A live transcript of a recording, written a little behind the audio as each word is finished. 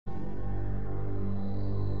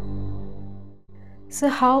So,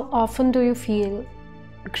 how often do you feel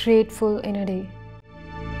grateful in a day?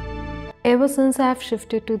 Ever since I've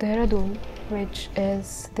shifted to Dehradun, which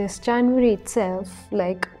is this January itself,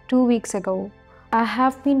 like 2 weeks ago, I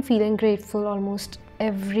have been feeling grateful almost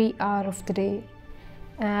every hour of the day.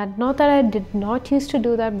 And not that I did not used to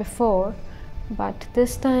do that before, but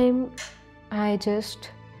this time I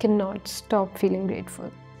just cannot stop feeling grateful.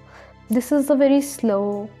 This is a very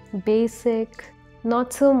slow, basic,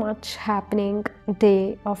 not so much happening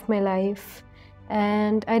day of my life,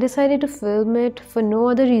 and I decided to film it for no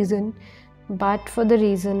other reason but for the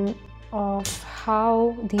reason of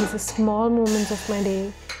how these small moments of my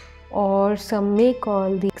day, or some may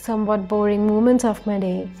call the somewhat boring moments of my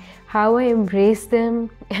day, how I embrace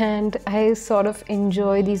them and I sort of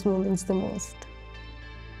enjoy these moments the most.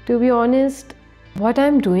 To be honest, what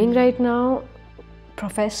I'm doing right now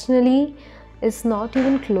professionally is not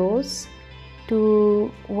even close to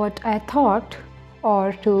what I thought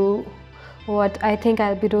or to what I think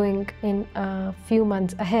I'll be doing in a few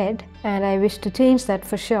months ahead, and I wish to change that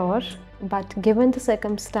for sure. But given the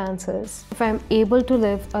circumstances, if I'm able to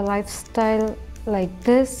live a lifestyle like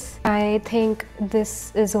this, I think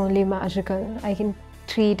this is only magical. I can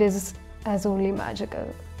treat it as only magical.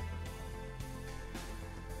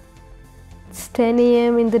 It's 10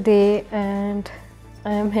 a.m. in the day and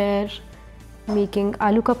I am here making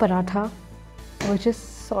aloo ka paratha, which is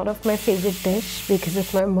sort of my favorite dish because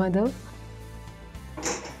of my mother.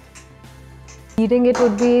 Eating it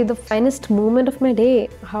would be the finest moment of my day.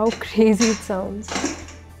 How crazy it sounds.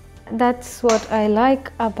 That's what I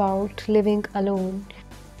like about living alone.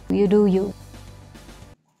 You do you.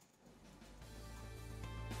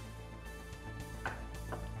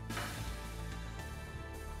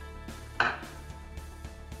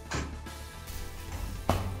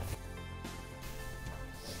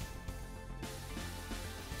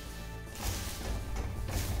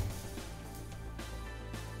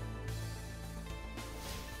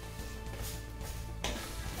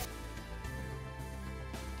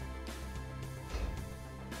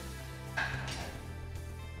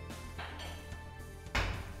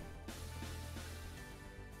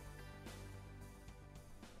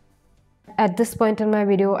 At this point in my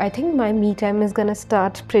video, I think my me time is gonna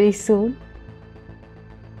start pretty soon.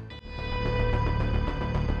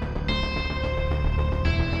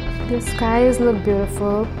 The skies look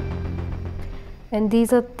beautiful, and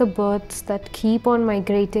these are the birds that keep on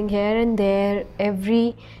migrating here and there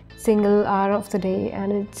every single hour of the day,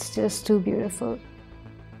 and it's just too beautiful.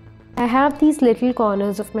 I have these little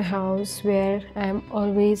corners of my house where I'm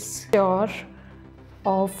always sure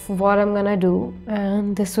of what I'm gonna do,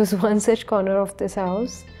 and this was one such corner of this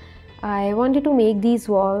house. I wanted to make these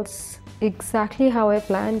walls exactly how I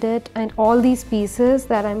planned it, and all these pieces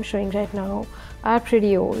that I'm showing right now are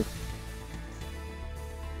pretty old.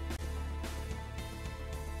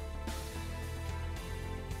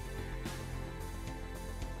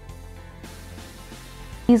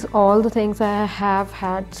 These are all the things I have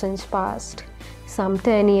had since past. Some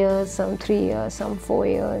 10 years, some 3 years, some 4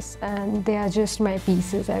 years, and they are just my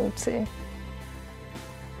pieces, I would say.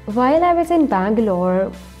 While I was in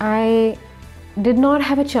Bangalore, I did not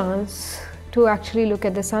have a chance to actually look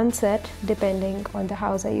at the sunset, depending on the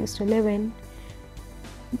house I used to live in.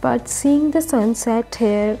 But seeing the sunset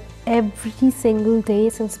here every single day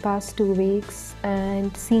since past 2 weeks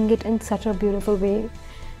and seeing it in such a beautiful way,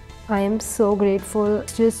 I am so grateful.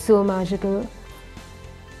 It's just so magical.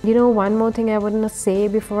 You know, one more thing I want to say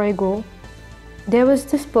before I go. There was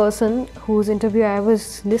this person whose interview I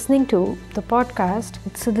was listening to, the podcast.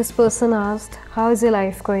 So this person asked, "How is your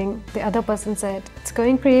life going?" The other person said, "It's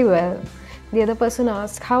going pretty well." The other person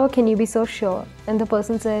asked, "How can you be so sure?" And the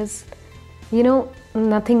person says, "You know,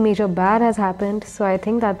 nothing major bad has happened, so I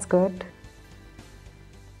think that's good."